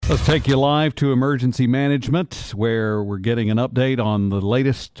Let's take you live to emergency management, where we're getting an update on the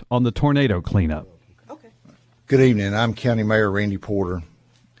latest on the tornado cleanup. Okay. Good evening. I'm County Mayor Randy Porter.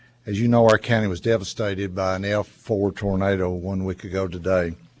 As you know, our county was devastated by an F4 tornado 1 week ago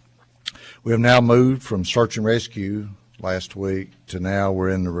today. We have now moved from search and rescue last week to now we're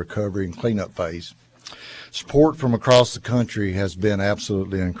in the recovery and cleanup phase. Support from across the country has been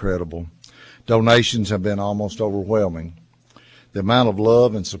absolutely incredible. Donations have been almost overwhelming. The amount of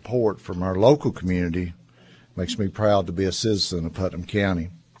love and support from our local community makes me proud to be a citizen of Putnam County.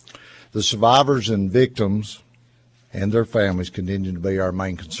 The survivors and victims and their families continue to be our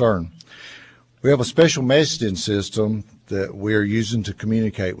main concern. We have a special messaging system that we are using to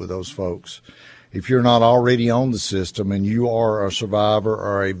communicate with those folks. If you're not already on the system and you are a survivor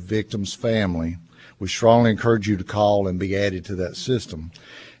or a victim's family, we strongly encourage you to call and be added to that system.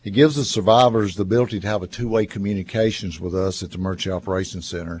 It gives the survivors the ability to have a two-way communications with us at the Emergency Operations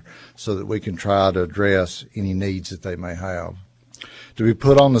Center so that we can try to address any needs that they may have. To be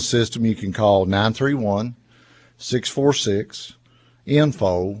put on the system, you can call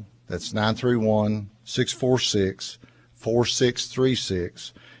 931-646-INFO. That's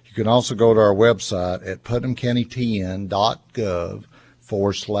 931-646-4636. You can also go to our website at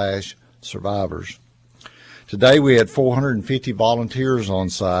putnamcountytn.gov/survivors. Today we had 450 volunteers on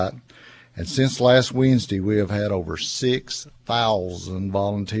site, and since last Wednesday we have had over 6,000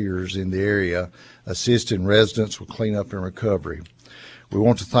 volunteers in the area assisting residents with cleanup and recovery. We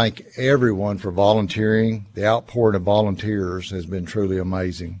want to thank everyone for volunteering. The outpouring of volunteers has been truly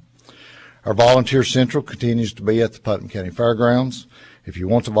amazing. Our Volunteer Central continues to be at the Putnam County Fairgrounds. If you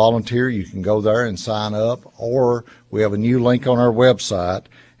want to volunteer, you can go there and sign up, or we have a new link on our website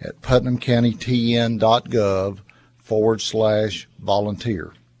at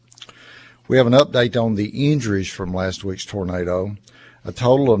putnamcountytn.gov/volunteer. We have an update on the injuries from last week's tornado. A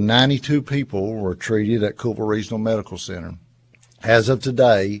total of 92 people were treated at Cumberland Regional Medical Center. As of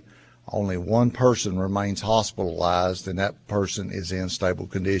today, only one person remains hospitalized, and that person is in stable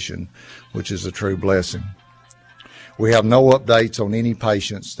condition, which is a true blessing. We have no updates on any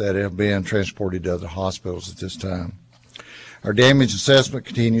patients that have been transported to other hospitals at this time. Our damage assessment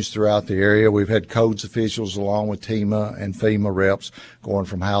continues throughout the area. We've had codes officials along with TEMA and FEMA reps going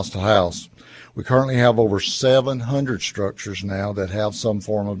from house to house. We currently have over 700 structures now that have some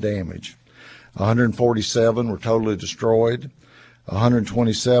form of damage. 147 were totally destroyed,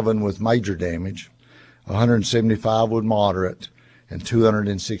 127 with major damage, 175 with moderate, and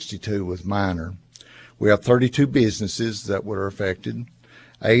 262 with minor. We have 32 businesses that were affected.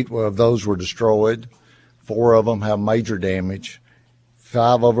 8 of those were destroyed. 4 of them have major damage,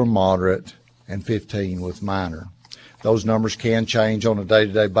 5 of them moderate, and 15 with minor. Those numbers can change on a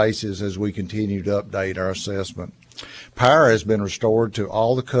day-to-day basis as we continue to update our assessment. Power has been restored to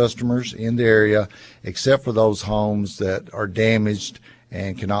all the customers in the area except for those homes that are damaged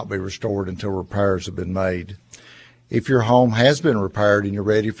and cannot be restored until repairs have been made. If your home has been repaired and you're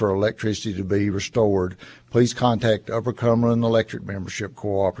ready for electricity to be restored, please contact Upper Cumberland Electric Membership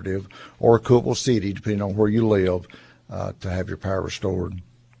Cooperative or Cookeville City, depending on where you live, to have your power restored.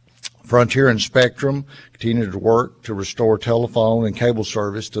 Frontier and Spectrum continue to work to restore telephone and cable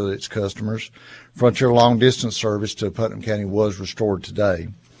service to its customers. Frontier long distance service to Putnam County was restored today.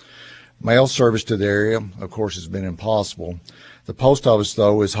 Mail service to the area, of course, has been impossible. The post office,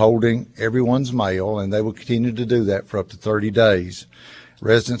 though, is holding everyone's mail, and they will continue to do that for up to 30 days.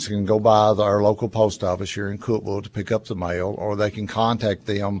 Residents can go by our local post office here in Cookeville to pick up the mail, or they can contact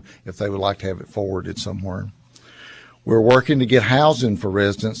them if they would like to have it forwarded somewhere. We're working to get housing for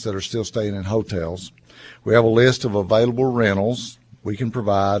residents that are still staying in hotels. We have a list of available rentals we can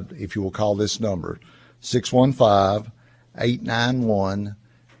provide if you will call this number,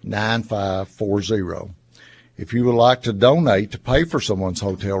 615-891-9540. If you would like to donate to pay for someone's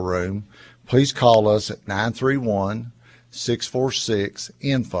hotel room, please call us at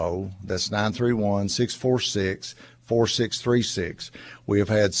 931-646-INFO. That's 931-646-4636. We have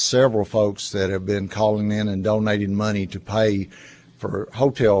had several folks that have been calling in and donating money to pay for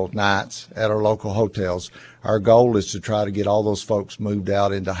hotel nights at our local hotels. Our goal is to try to get all those folks moved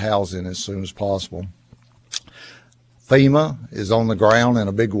out into housing as soon as possible. FEMA is on the ground in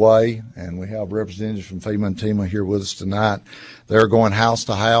a big way, and we have representatives from FEMA and TEMA here with us tonight. They're going house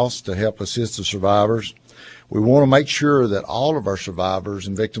to house to help assist the survivors. We want to make sure that all of our survivors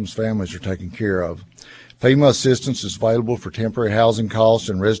and victims' families are taken care of. FEMA assistance is available for temporary housing costs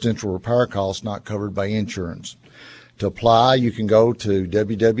and residential repair costs not covered by insurance. To apply, you can go to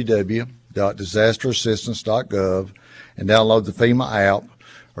www.disasterassistance.gov and download the FEMA app,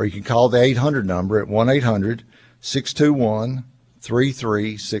 or you can call the 800 number at 1-800-621-3633.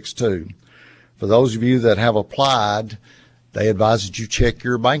 888-888-3362. For those of you that have applied, they advise that you check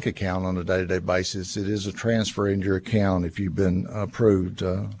your bank account on a day-to-day basis. It is a transfer into your account if you've been approved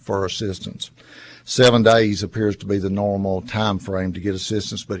for assistance. 7 days appears to be the normal time frame to get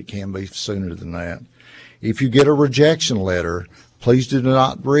assistance, but it can be sooner than that. If you get a rejection letter, please do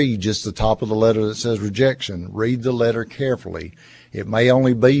not read just the top of the letter that says rejection. Read the letter carefully. It may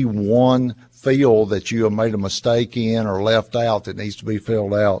only be one field that you have made a mistake in or left out that needs to be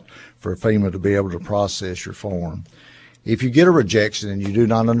filled out for FEMA to be able to process your form. If you get a rejection and you do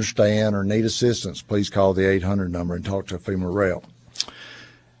not understand or need assistance, please call the 800 number and talk to a FEMA rep.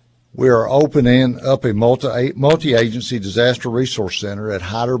 We are opening up a multi-agency disaster resource center at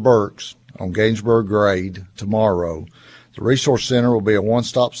Hyder-Burks on Gainsborough Grade tomorrow. The resource center will be a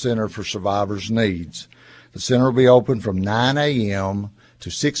one-stop center for survivors' needs. The center will be open from 9 a.m.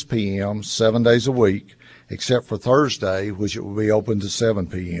 to 6 p.m. 7 days a week, except for Thursday, which it will be open to 7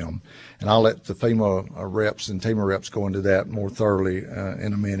 p.m. And I'll let the FEMA reps and TEMA reps go into that more thoroughly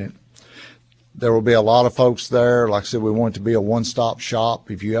in a minute. There will be a lot of folks there. Like I said, we want it to be a one-stop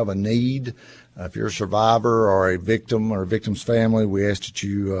shop. If you have a need, if you're a survivor or a victim or a victim's family, we ask that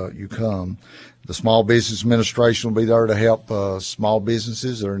you come. The Small Business Administration will be there to help small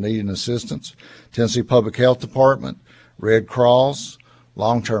businesses that are needing assistance. Tennessee Public Health Department, Red Cross,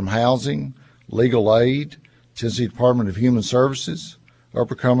 Long-Term Housing, Legal Aid, Tennessee Department of Human Services,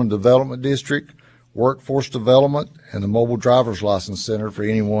 Upper Cumberland Development District, Workforce Development, and the Mobile Driver's License Center for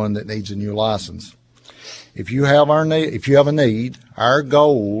anyone that needs a new license. If you have a need, our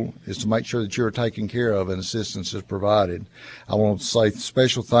goal is to make sure that you are taken care of and assistance is provided. I want to say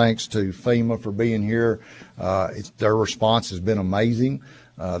special thanks to FEMA for being here. Their response has been amazing.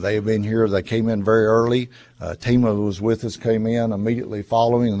 They have been here. They came in very early. TEMA was with us, came in immediately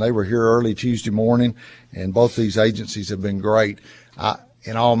following, and they were here early Tuesday morning, and both these agencies have been great.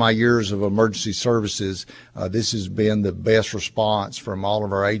 In all my years of emergency services, this has been the best response from all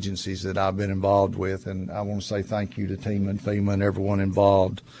of our agencies that I've been involved with, and I want to say thank you to TEMA and FEMA and everyone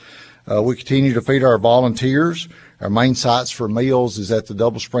involved. We continue to feed our volunteers. Our main sites for meals is at the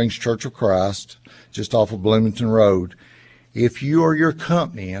Double Springs Church of Christ, just off of Bloomington Road. If you or your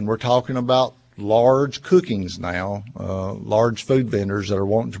company, and we're talking about large cookings now, large food vendors that are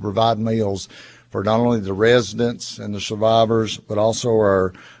wanting to provide meals for not only the residents and the survivors, but also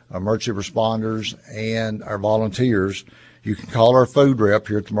our emergency responders and our volunteers, you can call our food rep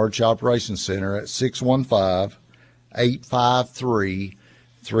here at the Emergency Operations Center at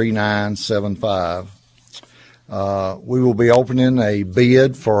 615-853-3975. We will be opening a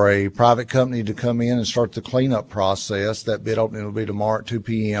bid for a private company to come in and start the cleanup process. That bid opening will be tomorrow at 2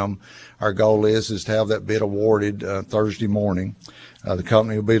 p.m. Our goal is to have that bid awarded Thursday morning. The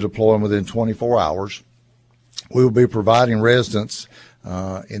company will be deploying within 24 hours. We will be providing residents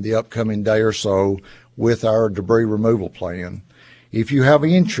in the upcoming day or so with our debris removal plan. If you have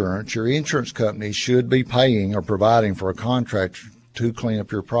insurance, your insurance company should be paying or providing for a contractor to clean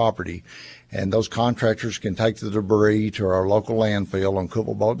up your property. And those contractors can take the debris to our local landfill on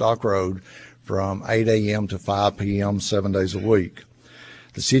Cookville Boat Dock Road from 8 a.m. to 5 p.m. 7 days a week.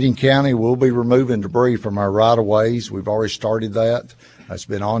 The city and county will be removing debris from our right-of-ways. We've already started that. It's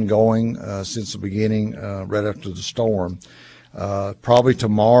been ongoing since the beginning, right after the storm. Probably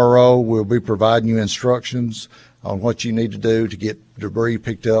tomorrow we'll be providing you instructions on what you need to do to get debris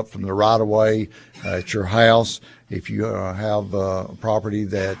picked up from the right-of-way at your house if you have a property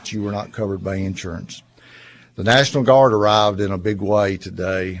that you were not covered by insurance. The National Guard arrived in a big way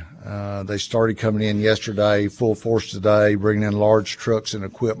today. They started coming in yesterday, full force today, bringing in large trucks and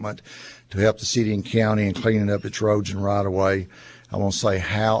equipment to help the city and county in cleaning up its roads and right-of-way. I want to say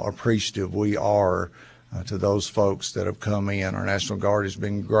how appreciative we are to those folks that have come in. Our National Guard has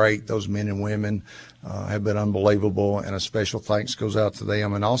been great. Those men and women have been unbelievable, and a special thanks goes out to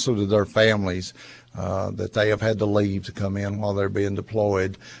them and also to their families that they have had to leave to come in while they're being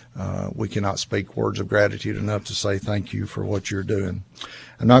deployed. We cannot speak words of gratitude enough to say thank you for what you're doing.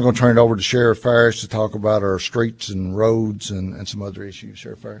 I'm now going to turn it over to Sheriff Farris to talk about our streets and roads and some other issues.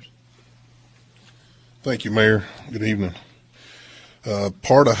 Sheriff Farris. Thank you, Mayor. Good evening.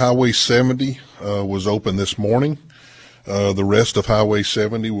 Part of Highway 70 was open this morning. The rest of Highway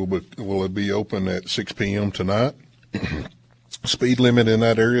 70 will be open at 6 p.m. tonight. Speed limit in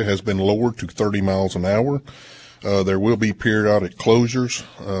that area has been lowered to 30 miles an hour. There will be periodic closures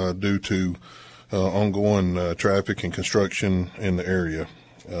due to ongoing traffic and construction in the area.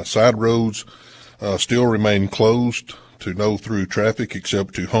 Side roads still remain closed to no through traffic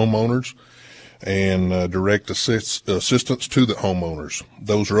except to homeowners and direct assistance to the homeowners.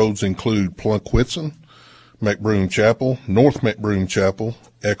 Those roads include Plunkwitson, McBroom Chapel, North McBroom Chapel,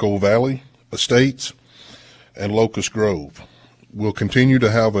 Echo Valley Estates, and Locust Grove. We'll continue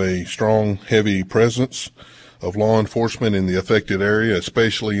to have a strong, heavy presence of law enforcement in the affected area,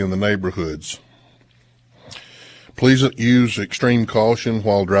 especially in the neighborhoods. Please use extreme caution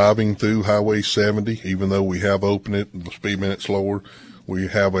while driving through Highway 70. Even though we have opened it, the speed limit's lower, we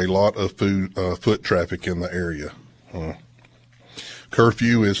have a lot of foot traffic in the area.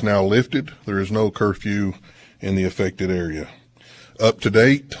 Curfew is now lifted. There is no curfew in the affected area. Up to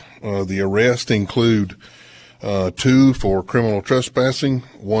date, the arrests include 2 for criminal trespassing,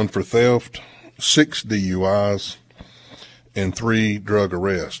 1 for theft, 6 DUIs, and 3 drug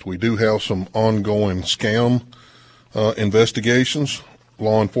arrests. We do have some ongoing scam investigations.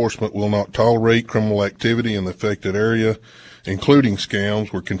 Law enforcement will not tolerate criminal activity in the affected area, including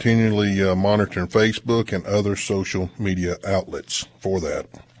scams. We're continually monitoring Facebook and other social media outlets for that.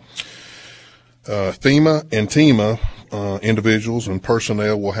 FEMA and TEMA individuals and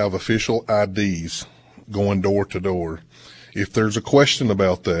personnel will have official IDs going door to door. If there's a question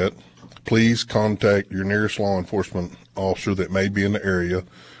about that, please contact your nearest law enforcement officer that may be in the area.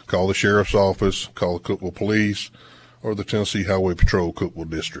 Call the sheriff's office, call the Cookeville Police, or the Tennessee Highway Patrol Cookeville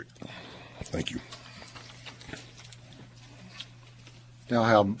District. Thank you. Now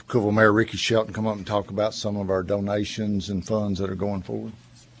have Cookeville Mayor Ricky Shelton come up and talk about some of our donations and funds that are going forward.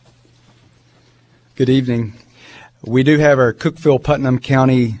 Good evening. We do have our Cookeville-Putnam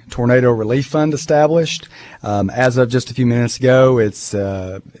County Tornado Relief Fund established. As of just a few minutes ago, it's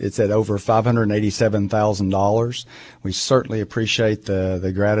at over $587,000. We certainly appreciate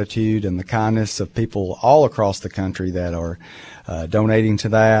the gratitude and the kindness of people all across the country that are donating to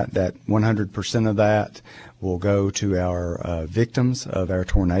that. That 100% of that will go to our victims of our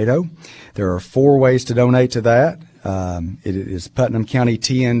tornado. There are 4 ways to donate to that. It is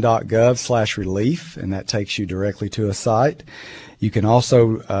putnamcountytn.gov/relief, and that takes you directly to a site. You can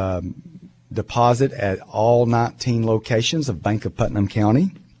also deposit at all 19 locations of Bank of Putnam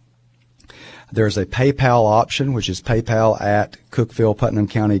County. There's a PayPal option, which is PayPal at Cookeville Putnam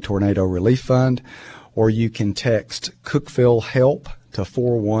County Tornado Relief Fund, or you can text Cookeville Help to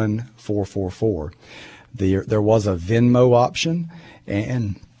 41444. There was a Venmo option,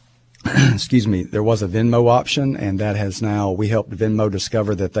 and there was a Venmo option, and that has now, we helped Venmo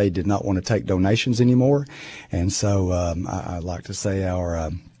discover that they did not want to take donations anymore. And so I'd like to say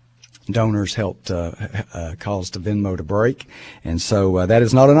our donors helped cause the Venmo to break. And so that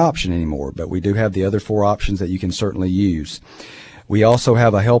is not an option anymore, but we do have the other 4 options that you can certainly use. We also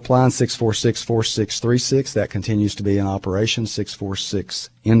have a helpline, 646-4636. That continues to be in operation,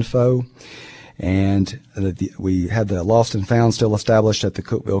 646-INFO. And we had the Lost and Found still established at the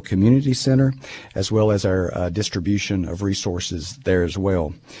Cookeville Community Center, as well as our distribution of resources there as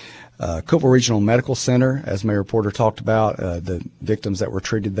well. Cookeville Regional Medical Center, as Mayor Porter talked about, the victims that were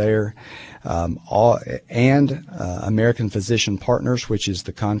treated there, and American Physician Partners, which is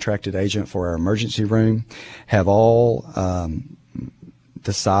the contracted agent for our emergency room, have all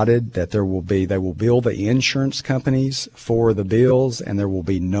decided that they will bill the insurance companies for the bills, and there will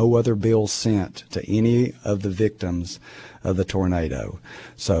be no other bills sent to any of the victims of the tornado.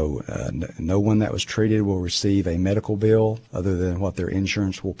 So no one that was treated will receive a medical bill other than what their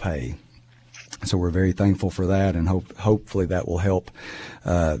insurance will pay. So we're very thankful for that, and hopefully that will help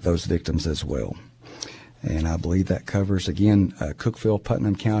those victims as well. And I believe that covers, again, Cookeville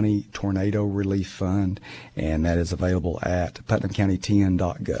Putnam County Tornado Relief Fund, and that is available at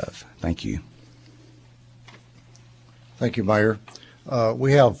putnamcountytn.gov. Thank you. Thank you, Mayor.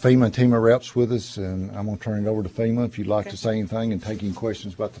 We have FEMA and TEMA reps with us, and I'm going to turn it over to FEMA if you'd like to say anything and take any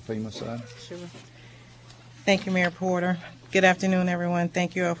questions about the FEMA side. Sure. Thank you, Mayor Porter. Good afternoon, everyone.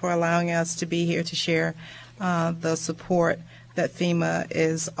 Thank you for allowing us to be here to share the support that FEMA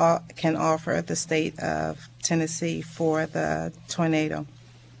can offer the state of Tennessee for the tornado.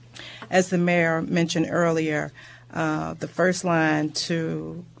 As the mayor mentioned earlier, the first line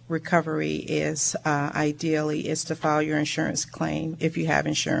to recovery is ideally is to file your insurance claim if you have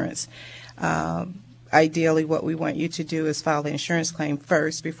insurance. Ideally, what we want you to do is file the insurance claim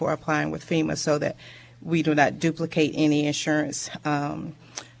first before applying with FEMA, so that we do not duplicate any insurance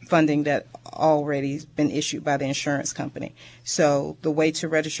funding that already been issued by the insurance company. So the way to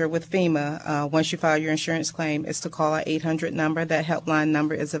register with FEMA, once you file your insurance claim, is to call our 800 number. That helpline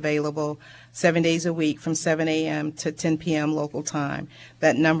number is available 7 days a week from 7 a.m. to 10 p.m. local time.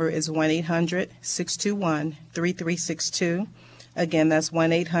 That number is 1-800-621-3362. Again, that's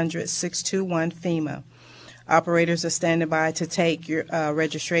 1-800-621-FEMA. Operators are standing by to take your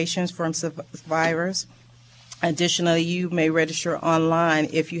registrations from survivors Additionally, you may register online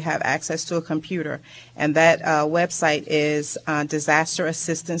if you have access to a computer, and that website is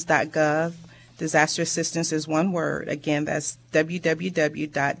disasterassistance.gov. Disaster assistance is one word. Again, that's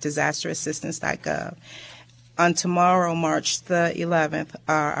www.disasterassistance.gov. On tomorrow, March the 11th,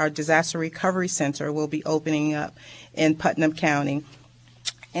 our Disaster Recovery Center will be opening up in Putnam County,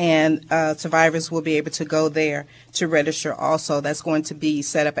 and survivors will be able to go there to register also. That's going to be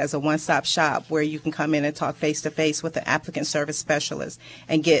set up as a one-stop shop where you can come in and talk face-to-face with the applicant service specialist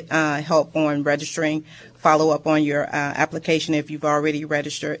and get help on registering, follow up on your application if you've already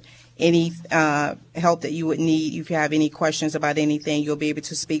registered. Any help that you would need, if you have any questions about anything, you'll be able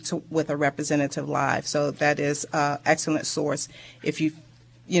to speak with a representative live. So that is an excellent source if you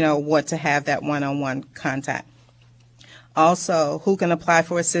want to have that one-on-one contact. Also, who can apply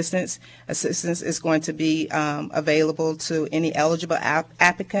for assistance? Assistance is going to be available to any eligible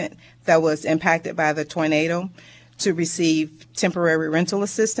applicant that was impacted by the tornado to receive temporary rental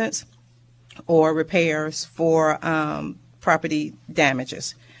assistance or repairs for property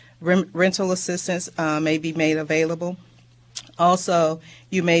damages. Rental assistance may be made available. Also,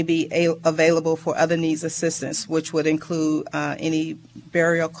 you may be available for other needs assistance, which would include any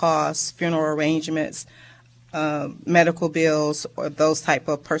burial costs, funeral arrangements, medical bills, or those type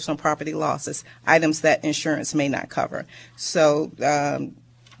of personal property losses, items that insurance may not cover. So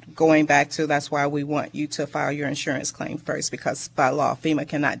going back to, that's why we want you to file your insurance claim first, because by law, FEMA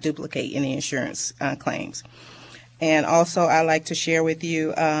cannot duplicate any insurance claims. And also, I'd like to share with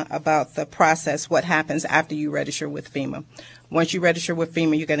you about the process, what happens after you register with FEMA. Once you register with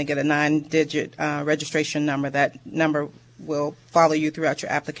FEMA, you're going to get a 9-digit registration number. That number will follow you throughout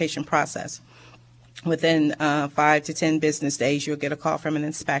your application process. Within 5 to 10 business days, you'll get a call from an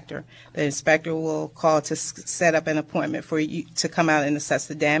inspector. The inspector will call to set up an appointment for you to come out and assess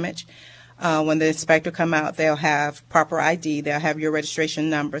the damage. When the inspector come out, they'll have proper ID. They'll have your registration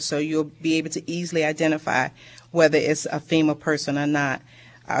number, so you'll be able to easily identify whether it's a FEMA person or not.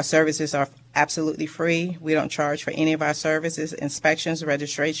 Our services are absolutely free. We don't charge for any of our services, inspections,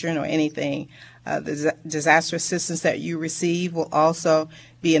 registration, or anything. The disaster assistance that you receive will also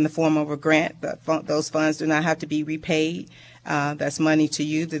be in the form of a grant. Those funds do not have to be repaid. That's money to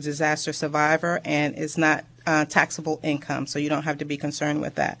you, the disaster survivor, and it's not taxable income, so you don't have to be concerned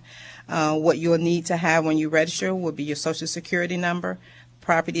with that. What you'll need to have when you register will be your Social Security number,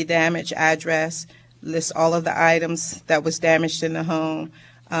 property damage, address, list all of the items that was damaged in the home.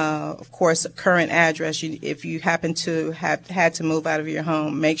 Of course, current address. If you happen to have had to move out of your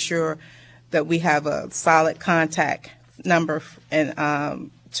home, make sure that we have a solid contact number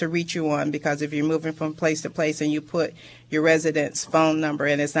and to reach you on, because if you're moving from place to place and you put your resident's phone number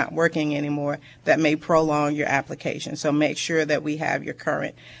and it's not working anymore, that may prolong your application. So make sure that we have your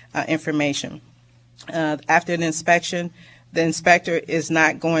current information. After an inspection, the inspector is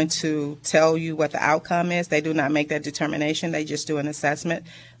not going to tell you what the outcome is. They do not make that determination. They just do an assessment.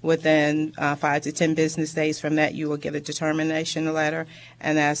 Within 5 to 10 business days from that, you will get a determination letter.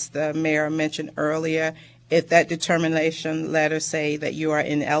 And as the mayor mentioned earlier, if that determination letter say that you are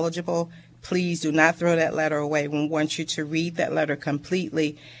ineligible, please do not throw that letter away. We want you to read that letter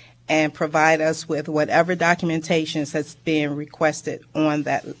completely and provide us with whatever documentation that's being requested on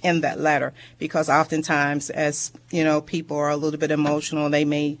that, in that letter, because oftentimes, as you know, people are a little bit emotional, they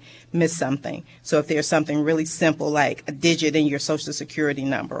may miss something. So if there's something really simple like a digit in your Social Security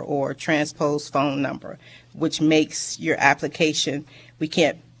number or transposed phone number, which makes your application, we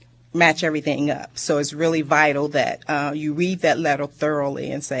can't match everything up. So it's really vital that you read that letter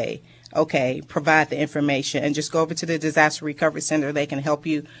thoroughly and say, okay, provide the information, and just go over to the Disaster Recovery Center. They can help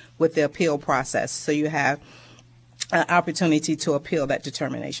you with the appeal process, so you have an opportunity to appeal that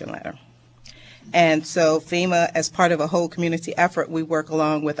determination letter. And so FEMA, as part of a whole community effort, we work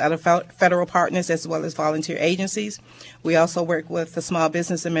along with other federal partners as well as volunteer agencies. We also work with the Small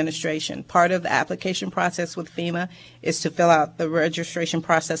Business Administration. Part of the application process with FEMA is to fill out the registration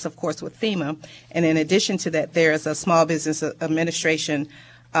process, of course, with FEMA. And in addition to that, there is a Small Business Administration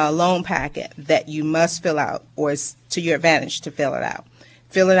loan packet that you must fill out, or it's to your advantage to fill it out.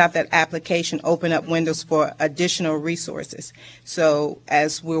 Filling out that application open up windows for additional resources. So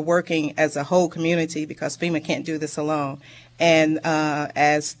as we're working as a whole community, because FEMA can't do this alone, and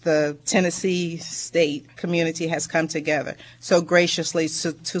as the Tennessee state community has come together so graciously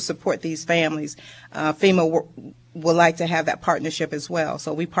to support these families, FEMA would like to have that partnership as well.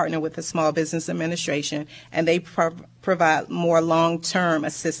 So we partner with the Small Business Administration, and they provide more long-term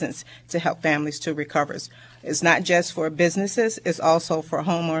assistance to help families to recover. It's not just for businesses, it's also for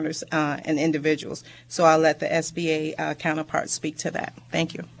homeowners and individuals. So I'll let the SBA counterpart speak to that.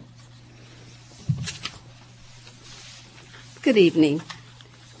 Thank you. Good evening.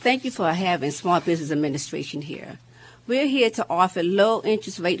 Thank you for having Small Business Administration here. We're here to offer low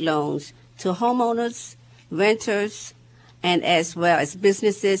interest rate loans to homeowners, renters, and as well as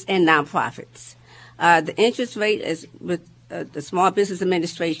businesses and nonprofits. The interest rate is with the Small Business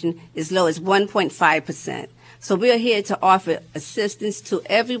Administration is low as 1.5%. So we're here to offer assistance to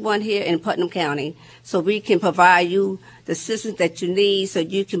everyone here in Putnam County so we can provide you the assistance that you need so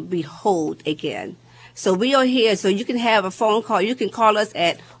you can be whole again. So we are here so you can have a phone call. You can call us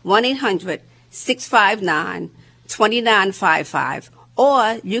at 1-800-659-2955,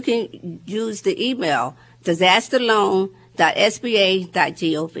 or you can use the email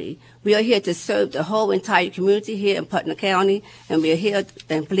disasterloan.sba.gov. We are here to serve the whole entire community here in Putnam County, and we are here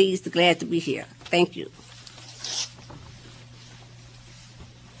and pleased, glad to be here. Thank you.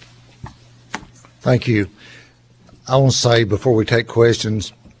 Thank you. I want to say before we take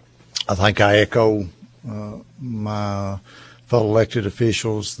questions, I think I echo my fellow elected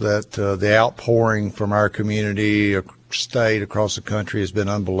officials that the outpouring from our community, state, across the country has been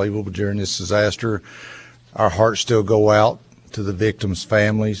unbelievable during this disaster. Our hearts still go out to the victims'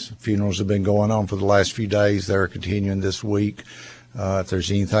 families. Funerals have been going on for the last few days. They're continuing this week. If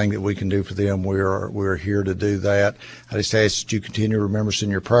there's anything that we can do for them, we're here to do that. I just ask that you continue to remember us in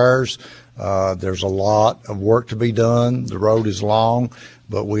your prayers. There's a lot of work to be done. The road is long,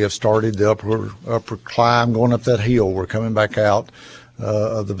 but we have started the upper climb going up that hill. We're coming back out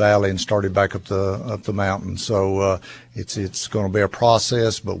of the valley and started back up the mountain. So it's going to be a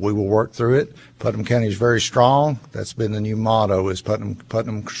process, but we will work through it. Putnam County is very strong. That's been the new motto: is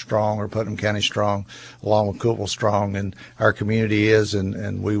Putnam strong, or Putnam County strong, along with Cookeville strong, and our community is,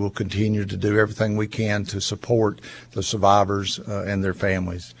 and we will continue to do everything we can to support the survivors and their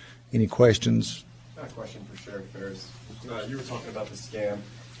families. Any questions? I have a question for Sheriff Farris. You were talking about the scam.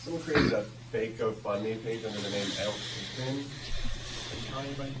 Someone created a fake GoFundMe page under the name Shelton.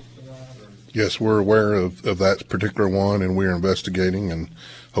 Yes, we're aware of that particular one, and we're investigating, and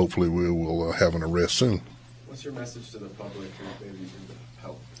hopefully we will have an arrest soon. What's your message to the public if they need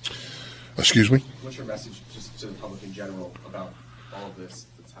help? Excuse me? What's your message just to the public in general about all of this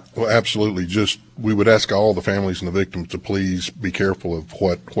that's happening? Well, absolutely. Just we would ask all the families and the victims to please be careful of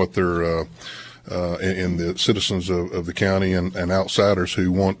what they're and the citizens of the county and outsiders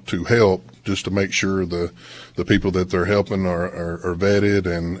who want to help, just to make sure the people that they're helping are vetted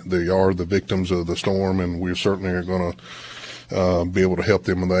and they are the victims of the storm, and we certainly are going to be able to help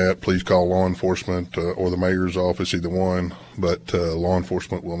them with that. Please call law enforcement or the mayor's office, either one, but law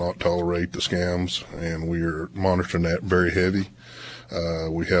enforcement will not tolerate the scams, and we are monitoring that very heavy.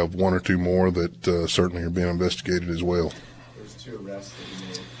 We have one or two more that certainly are being investigated as well. There's 2 arrests that you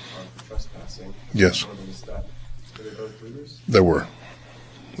made for trespassing. Yes. One of them is that. Were they both looters? They were.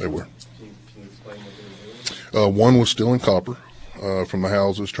 They were. Can you explain what they were doing? One was stealing copper from the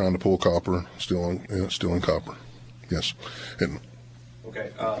houses, trying to pull copper, stealing copper. Yes. And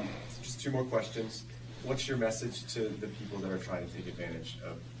Okay. Just 2 more questions. What's your message to the people that are trying to take advantage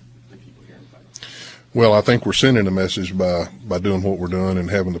of the people here in Putnam? well, I think we're sending a message by doing what we're doing and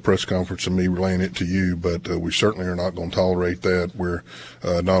having the press conference and me relaying it to you, but we certainly are not going to tolerate that. We're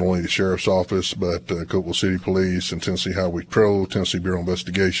not only the Sheriff's Office, but Cookeville City Police and Tennessee Highway Patrol, Tennessee Bureau of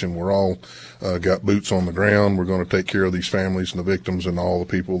Investigation. We're all got boots on the ground. We're going to take care of these families and the victims and all the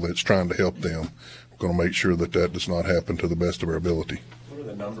people that's trying to help them. We're going to make sure that does not happen to the best of our ability. What are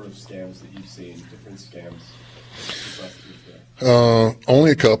the number of scams that you've seen, different scams? Only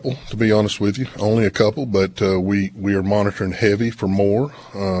a couple, to be honest with you. Only a couple, but we are monitoring heavy for more.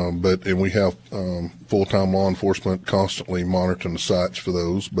 And we have full-time law enforcement constantly monitoring the sites for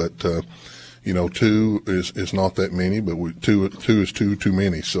those. But 2 is not that many, but two is too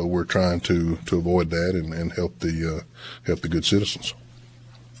many. So we're trying to avoid that and help the good citizens.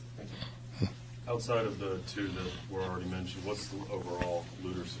 Outside of the 2 that were already mentioned, what's the overall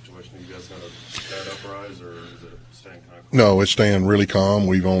looter situation? Have you guys had a bad uprise, or is it staying kind of calm? No, it's staying really calm.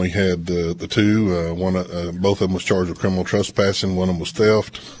 We've only had the 2. Both of them was charged with criminal trespassing. One of them was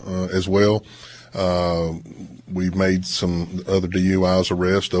theft as well. We've made some other DUIs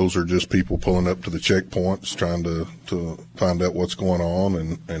arrests. Those are just people pulling up to the checkpoints trying to find out what's going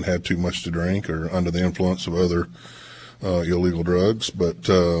on and had too much to drink or under the influence of other illegal drugs.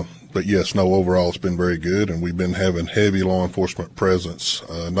 But yes, no, overall it's been very good, and we've been having heavy law enforcement presence,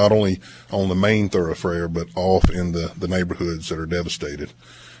 not only on the main thoroughfare, but off in the neighborhoods that are devastated.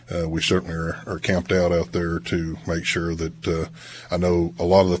 we certainly are camped out there to make sure that I know a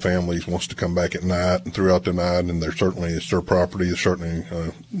lot of the families wants to come back at night and throughout the night, and it's their property. It's certainly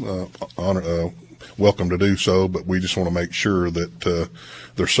welcome to do so, but we just want to make sure that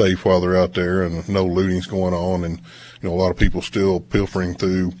they're safe while they're out there and no looting's going on. And a lot of people still pilfering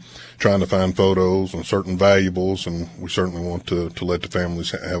through trying to find photos and certain valuables, and we certainly want to let the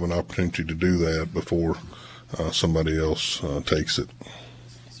families have an opportunity to do that before somebody else takes it.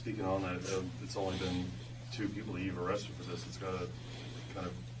 Speaking on that, it's only been 2 people that you've arrested for this. It's got to kind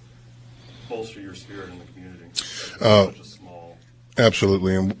of bolster your spirit in the community. Such a small.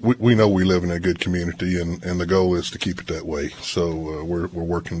 Absolutely, and we know we live in a good community, and the goal is to keep it that way. So we're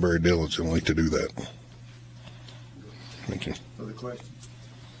working very diligently to do that. Thank you. Other questions?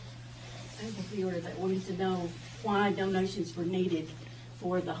 I have a viewer that wanted to know why donations were needed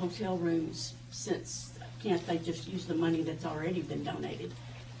for the hotel rooms, since can't they just use the money that's already been donated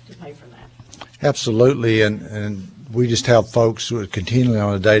to pay for that? Absolutely, and we just have folks who are continually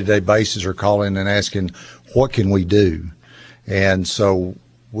on a day-to-day basis are calling and asking, what can we do? And so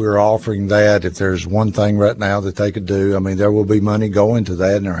we're offering that. If there's one thing right now that they could do, I mean, there will be money going to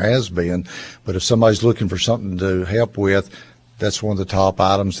that, and there has been. But if somebody's looking for something to help with, that's one of the top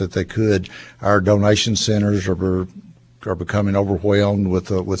items that they could. Our donation centers are becoming overwhelmed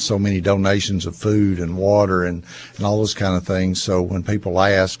with so many donations of food and water and all those kind of things. So when people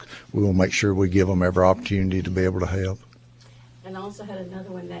ask, we will make sure we give them every opportunity to be able to help. And I also had another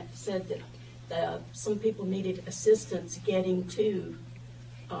one that said that some people needed assistance getting to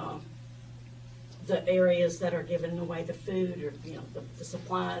the areas that are giving away the food or the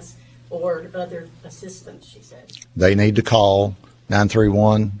supplies or other assistance, she said. They need to call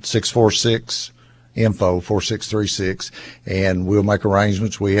 931-646-INFO 4636, and we'll make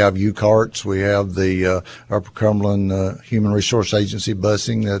arrangements. We have U-Carts. We have the Upper Cumberland Human Resource Agency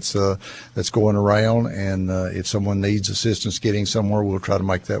busing that's going around, and if someone needs assistance getting somewhere, we'll try to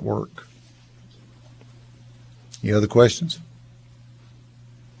make that work. Any other questions?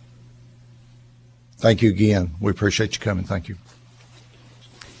 Thank you again. We appreciate you coming. Thank you.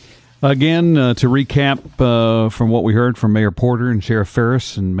 Again, to recap from what we heard from Mayor Porter and Sheriff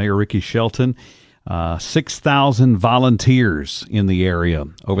Farris and Mayor Ricky Shelton, 6,000 volunteers in the area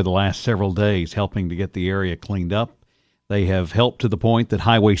over the last several days helping to get the area cleaned up. They have helped to the point that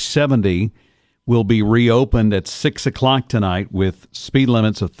Highway 70 will be reopened at 6 o'clock tonight with speed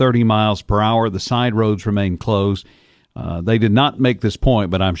limits of 30 miles per hour. The side roads remain closed. They did not make this point,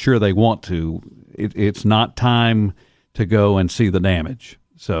 but I'm sure they want to. It's not time to go and see the damage.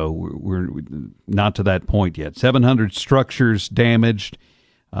 So we're not to that point yet. 700 structures damaged,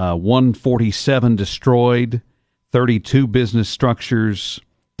 147 destroyed, 32 business structures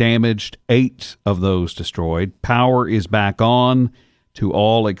damaged, 8 of those destroyed. Power is back on to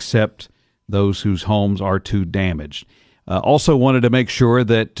all except those whose homes are too damaged. Also wanted to make sure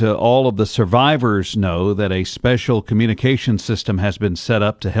that all of the survivors know that a special communication system has been set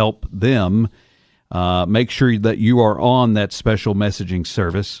up to help them. Make sure that you are on that special messaging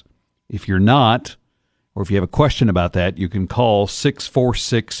service. If you're not, or if you have a question about that, you can call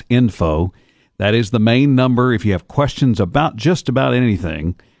 646-INFO. That is the main number. If you have questions about just about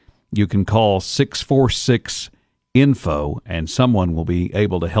anything, you can call 646-INFO, and someone will be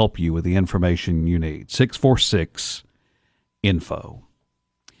able to help you with the information you need. 646-INFO.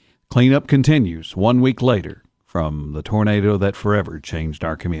 Cleanup continues 1 week later from the tornado that forever changed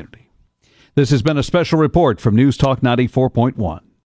our community. This has been a special report from News Talk 94.1.